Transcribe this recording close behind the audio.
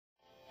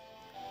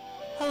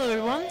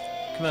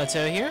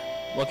Komoto here,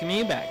 welcoming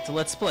you back to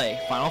Let's Play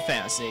Final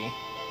Fantasy.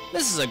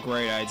 This is a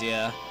great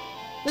idea.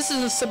 This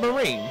is a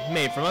submarine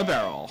made from a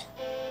barrel.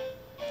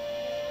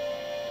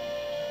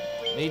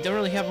 We don't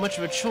really have much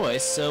of a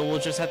choice, so we'll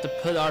just have to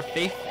put our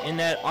faith in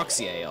that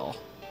oxyale.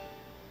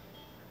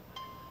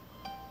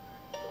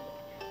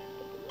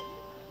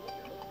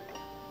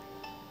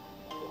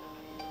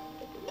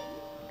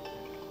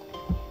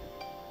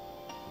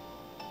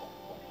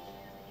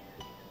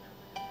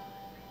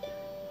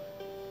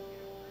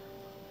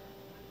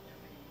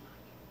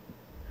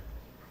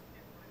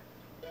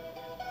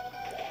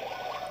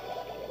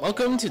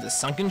 Welcome to the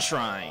Sunken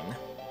Shrine.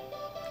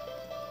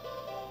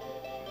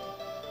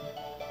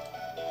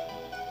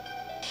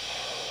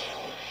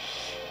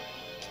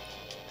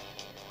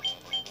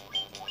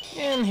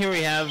 And here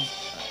we have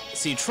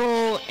Sea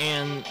Troll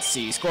and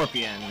Sea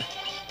Scorpion.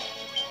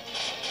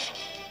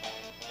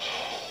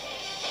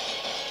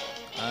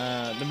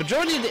 The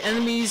majority of the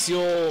enemies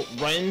you'll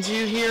run into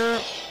here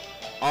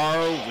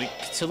are weak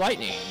to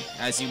lightning,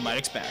 as you might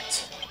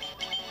expect.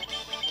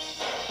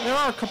 There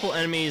are a couple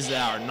enemies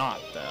that are not,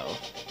 though.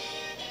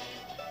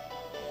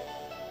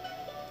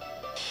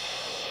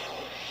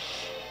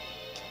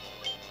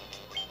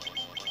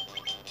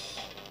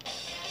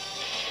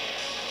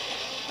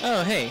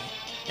 Oh, hey,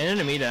 an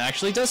enemy that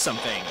actually does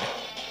something.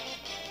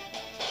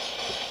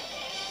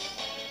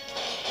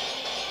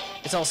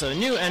 It's also a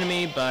new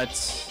enemy,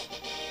 but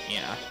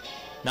yeah,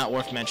 not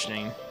worth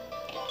mentioning.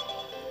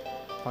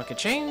 Pocket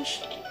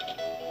change.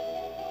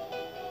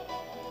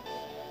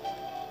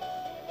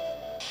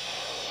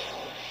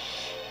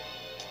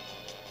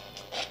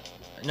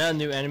 Another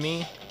new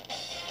enemy.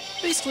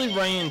 Basically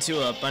running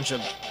into a bunch of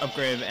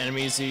upgraded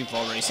enemies you've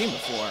already seen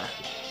before.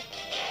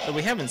 But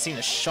we haven't seen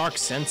a shark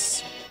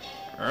since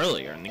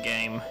earlier in the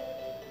game.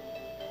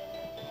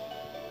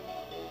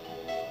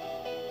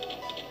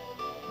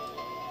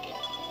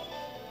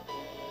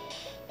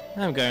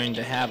 I'm going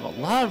to have a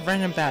lot of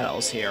random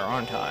battles here,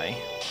 aren't I?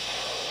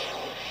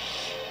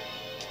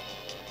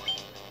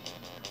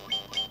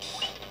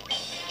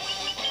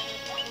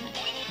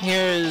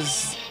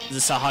 Here's the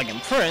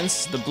Sahagan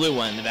Prince, the blue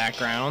one in the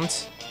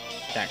background.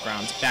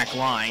 Back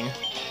line.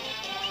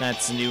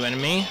 That's a new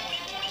enemy.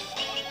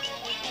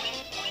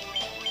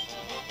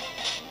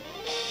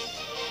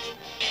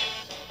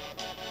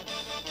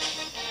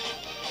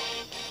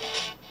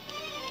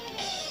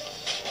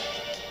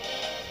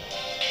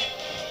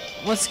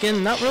 Once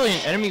again, not really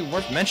an enemy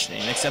worth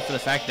mentioning, except for the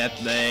fact that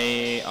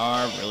they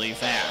are really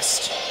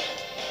fast.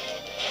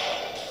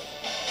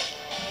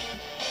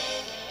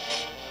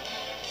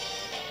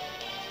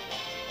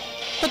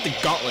 Put the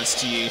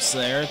gauntlets to use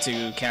there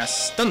to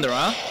cast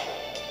Thundera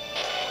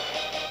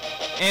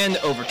and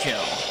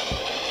Overkill.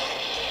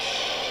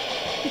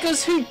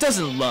 Because who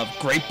doesn't love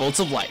great bolts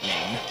of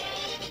lightning?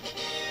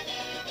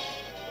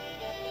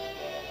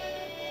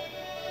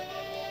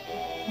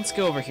 Let's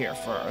go over here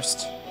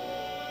first.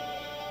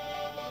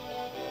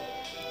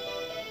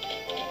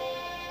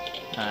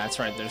 That's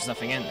right, there's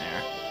nothing in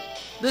there.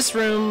 This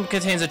room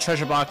contains a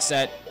treasure box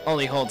that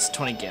only holds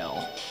 20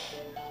 gil.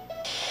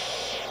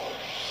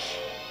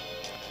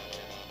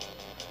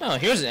 Oh,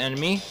 here's an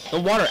enemy, the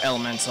Water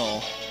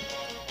Elemental.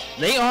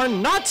 They are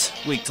not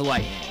weak to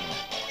lightning.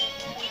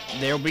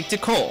 They're weak to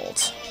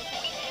cold.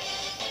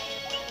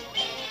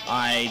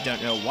 I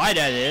don't know why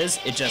that is,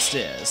 it just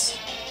is.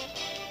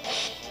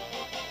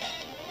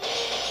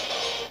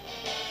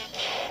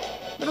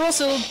 But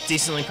also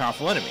decently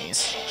powerful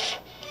enemies.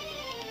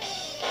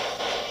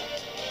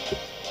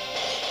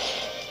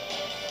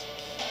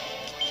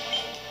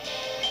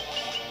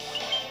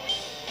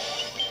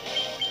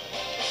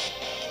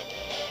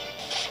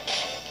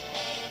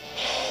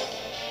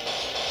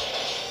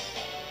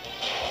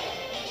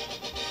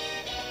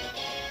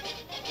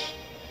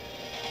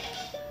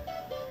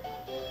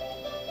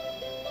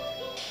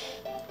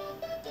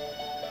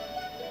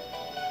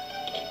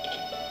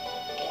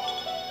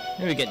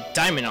 Here we get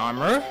diamond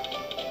armor.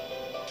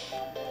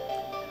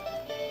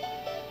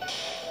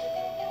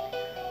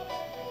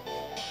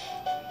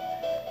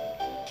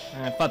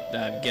 I thought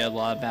that I'd get a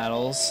lot of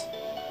battles.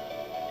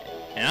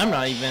 And I'm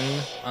not even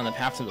on the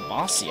path to the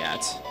boss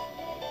yet.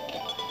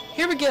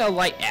 Here we get a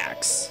light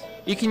axe.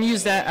 You can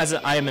use that as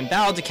an item in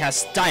battle to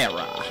cast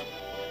Diara.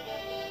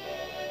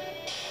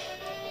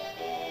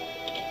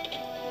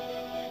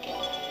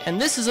 And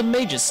this is a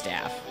mage's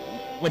staff,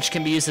 which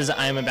can be used as an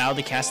item in battle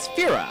to cast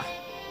Fira.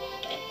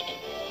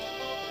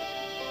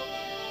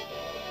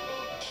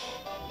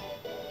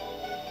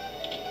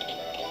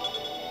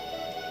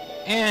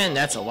 And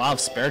that's a lot of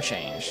spare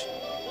change.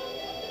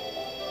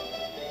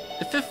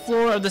 The 5th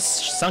floor of the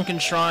Sunken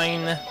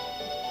Shrine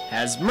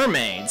has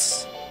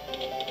mermaids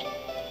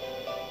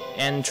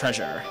and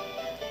treasure.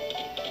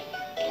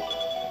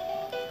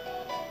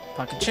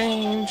 Pocket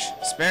change,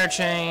 spare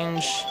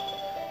change,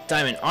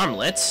 diamond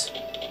armlet.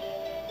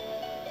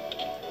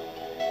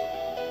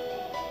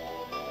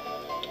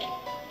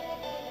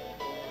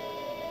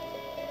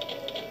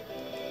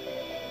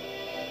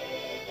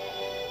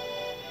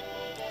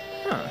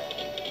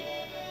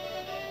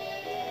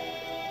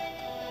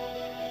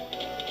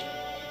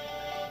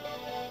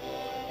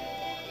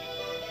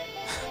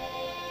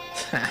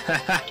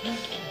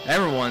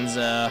 Everyone's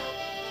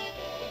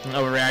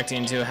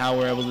overreacting to how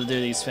we're able to do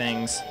these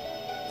things.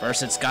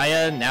 First it's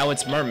Gaia, now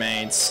it's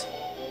mermaids.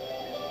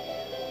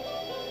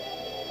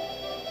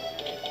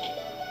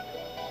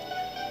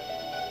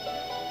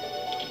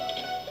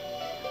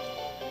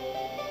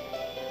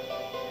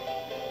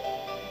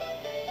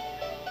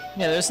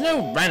 Yeah, there's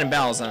no random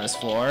battles on this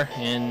floor,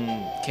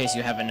 in case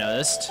you haven't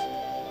noticed.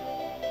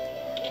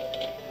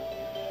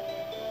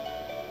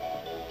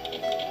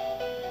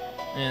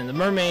 And the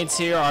mermaids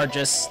here are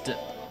just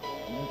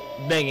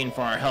begging for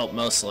our help,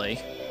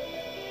 mostly.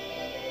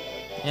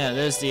 Yeah,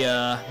 there's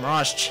the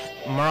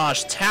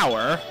Mirage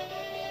Tower,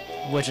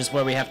 which is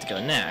where we have to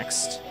go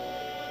next.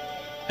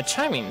 A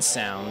chiming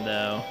sound,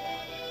 though.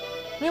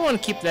 We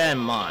want to keep that in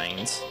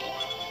mind.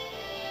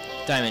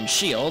 Diamond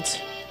Shield.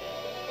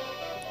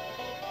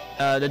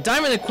 The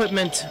diamond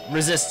equipment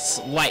resists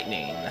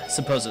lightning,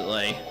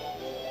 supposedly.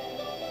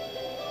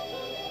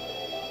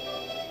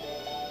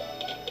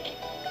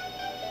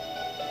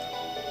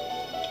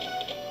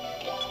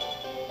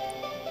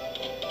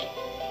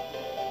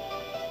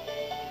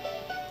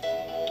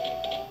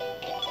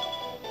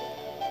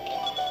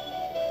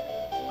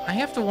 I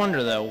have to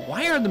wonder, though,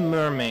 why are the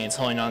mermaids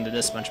holding on to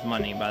this much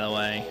money, by the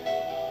way?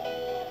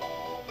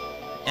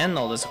 And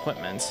all this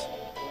equipment.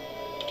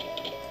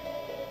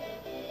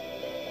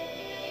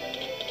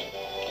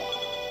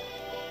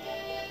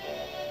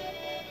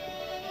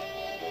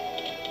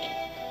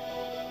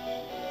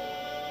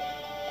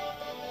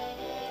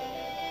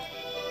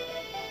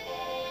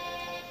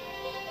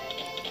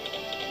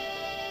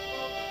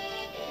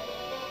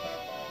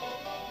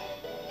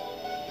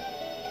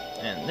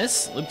 And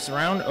this loops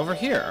around over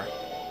here.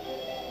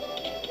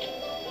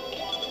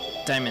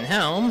 Diamond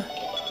helm,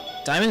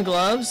 diamond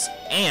gloves,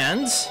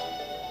 and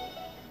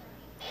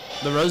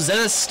the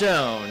Rosetta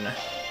Stone.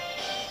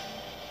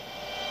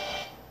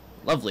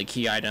 Lovely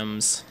key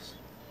items.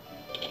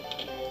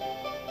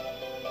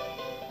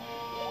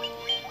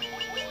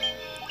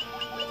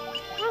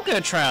 I'm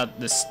gonna try out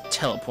this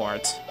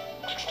teleport.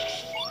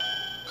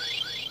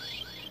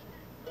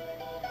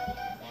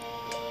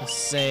 It'll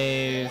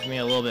save me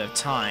a little bit of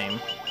time.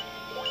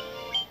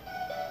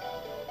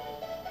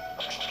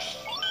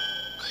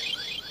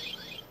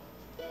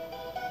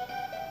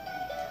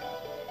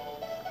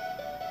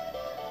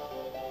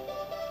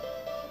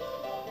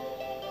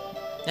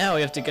 Now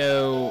we have to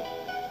go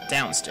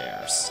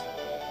downstairs.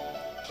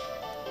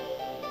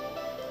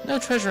 No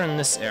treasure in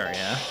this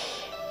area.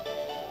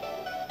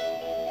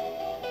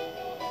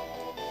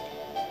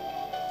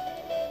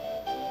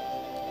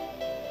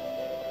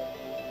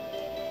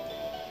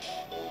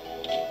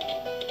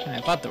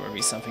 I thought there would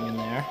be something in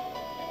there.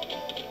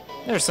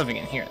 There's something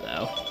in here,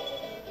 though.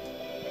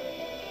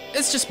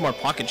 It's just more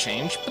pocket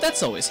change, but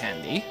that's always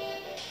handy.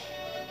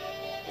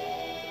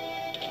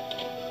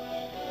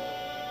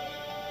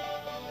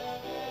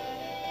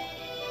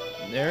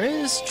 There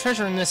is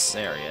treasure in this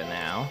area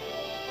now.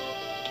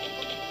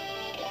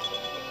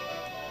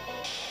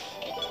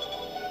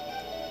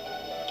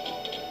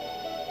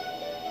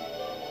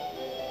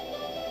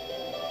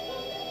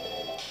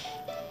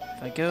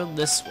 If I go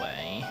this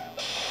way,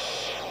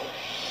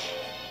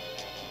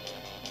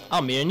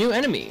 I'll meet a new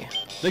enemy,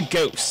 the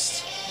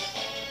Ghost,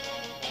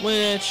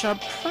 which are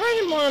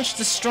pretty much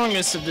the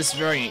strongest of this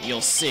variant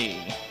you'll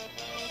see.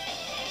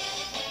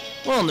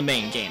 Well, in the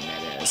main game,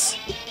 that is.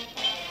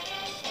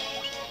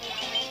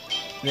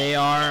 They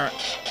are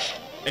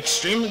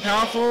extremely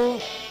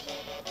powerful,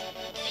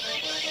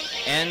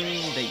 and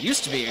they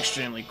used to be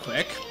extremely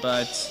quick,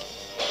 but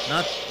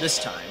not this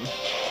time.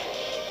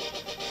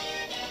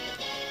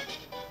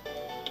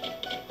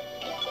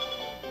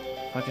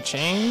 Pocket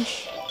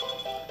change.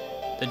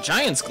 The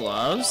Giant's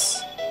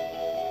Gloves.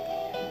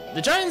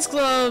 The Giant's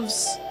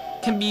Gloves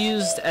can be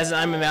used as an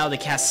item about to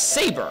cast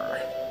Saber.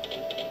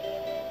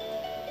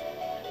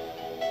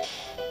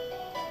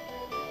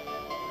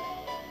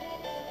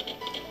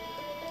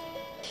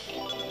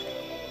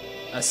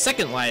 A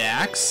second light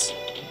axe,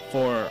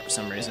 for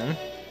some reason.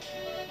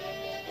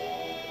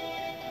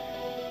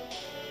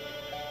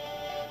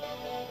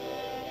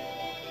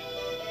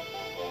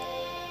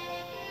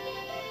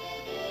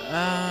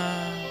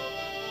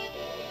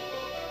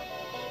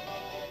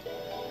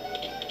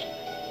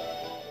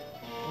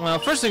 Well,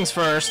 first things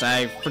first,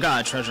 I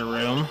forgot a treasure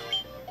room.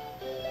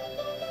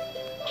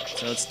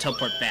 So let's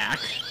teleport back.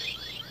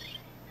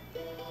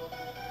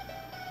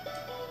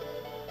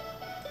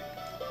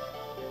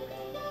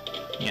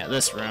 Yeah,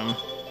 this room.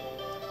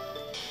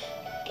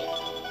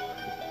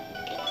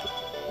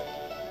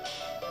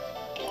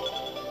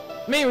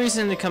 Main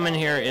reason to come in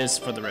here is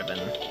for the ribbon.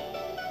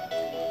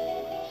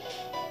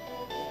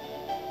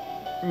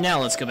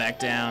 Now let's go back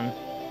down.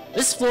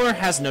 This floor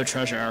has no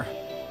treasure.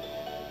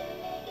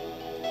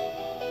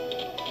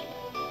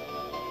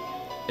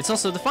 It's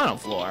also the final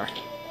floor.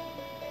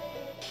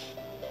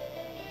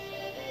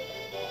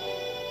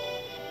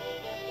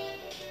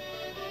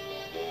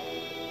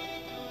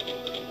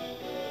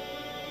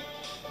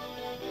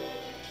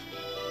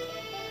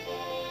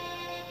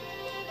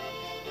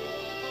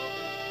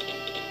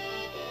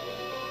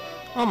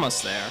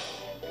 Almost there.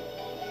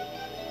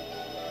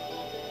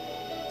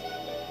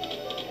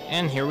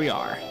 And here we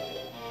are.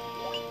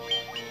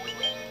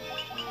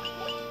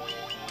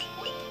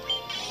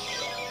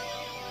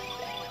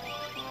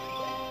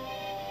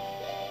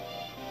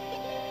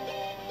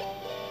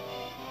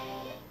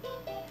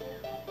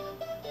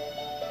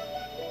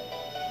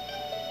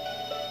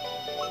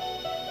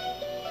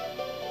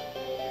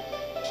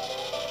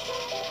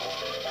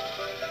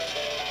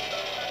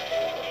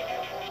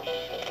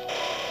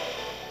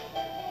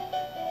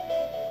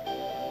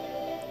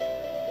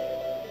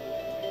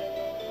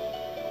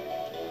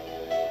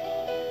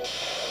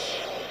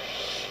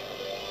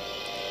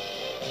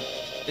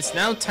 It's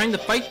now time to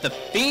fight the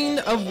Fiend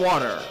of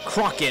Water,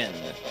 Kraken,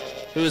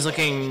 who is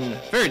looking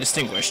very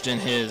distinguished in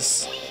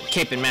his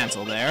cape and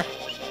mantle there.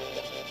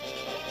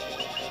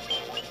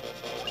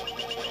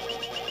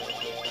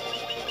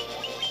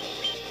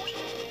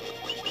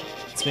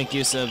 Let's make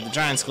use of the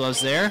Giant's Gloves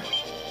there.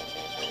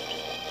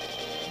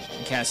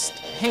 And cast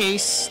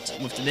Haste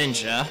with the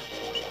Ninja.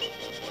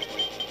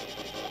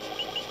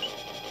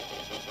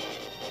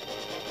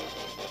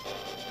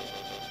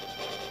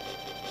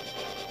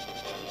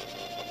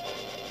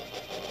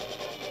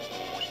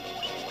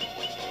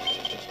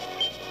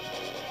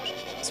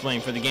 Waiting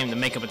for the game to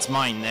make up its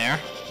mind there.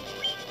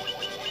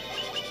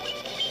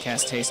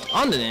 Cast Haste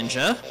on the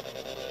Ninja.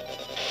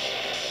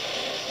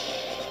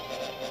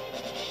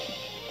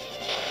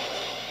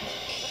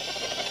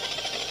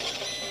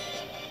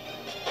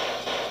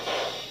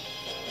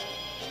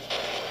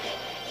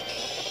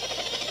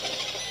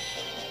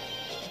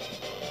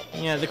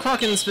 Yeah, the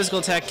Kraken's physical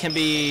attack can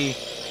be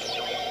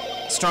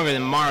stronger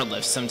than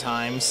Marlift's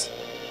sometimes.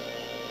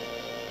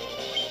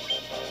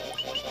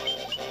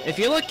 If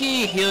you're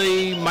lucky,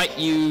 he might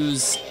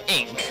use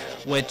Ink,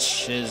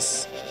 which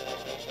is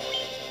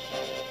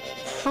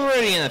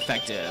pretty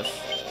ineffective.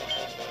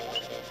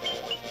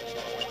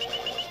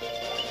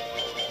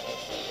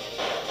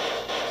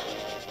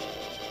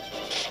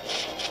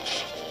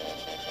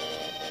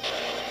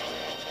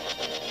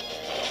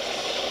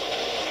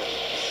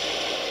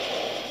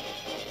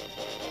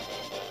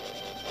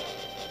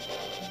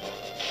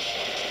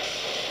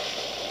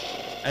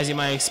 As you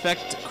might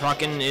expect,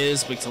 Kraken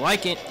is weak to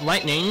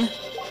lightning.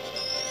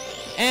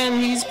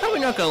 And he's probably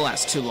not going to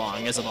last too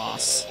long as a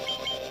boss.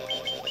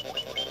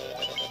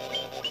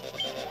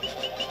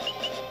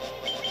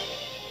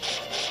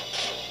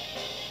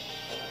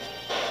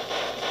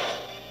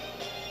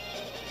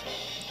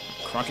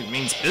 Kraken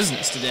means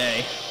business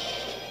today.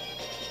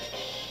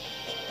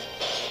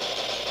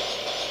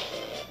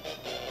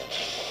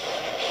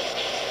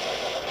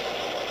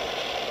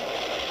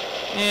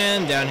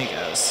 And down he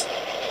goes.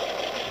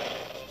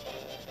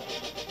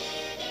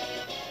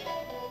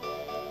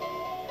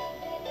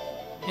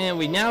 And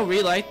we now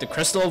relight the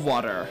Crystal of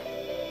Water.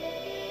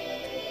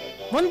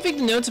 One thing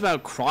to note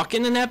about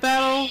Kraken in that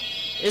battle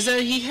is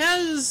that he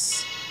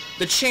has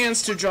the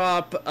chance to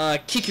drop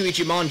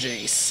Kikuichi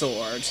Manji's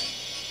sword.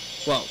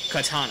 Well,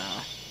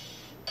 katana.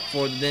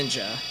 For the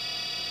ninja.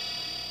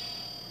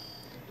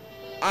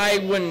 I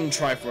wouldn't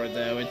try for it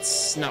though,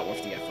 it's not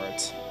worth the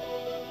effort.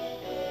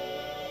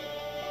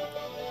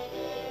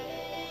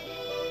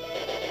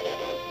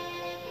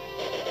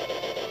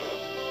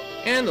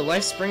 And the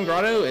Life Spring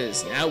Grotto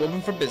is now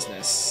open for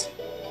business.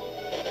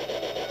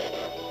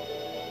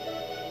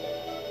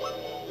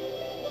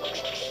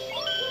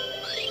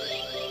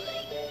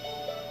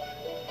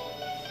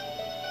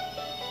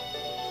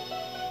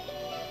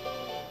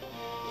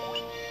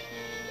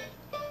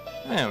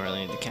 I don't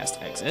really need to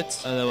cast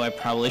Exit, although I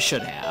probably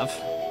should have.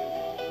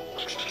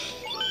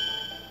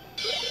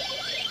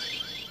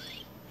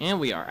 And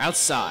we are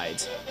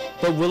outside.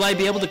 But will I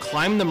be able to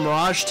climb the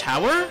Mirage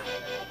Tower?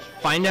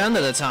 Find out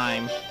another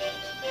time.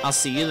 I'll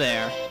see you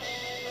there.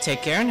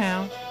 Take care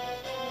now.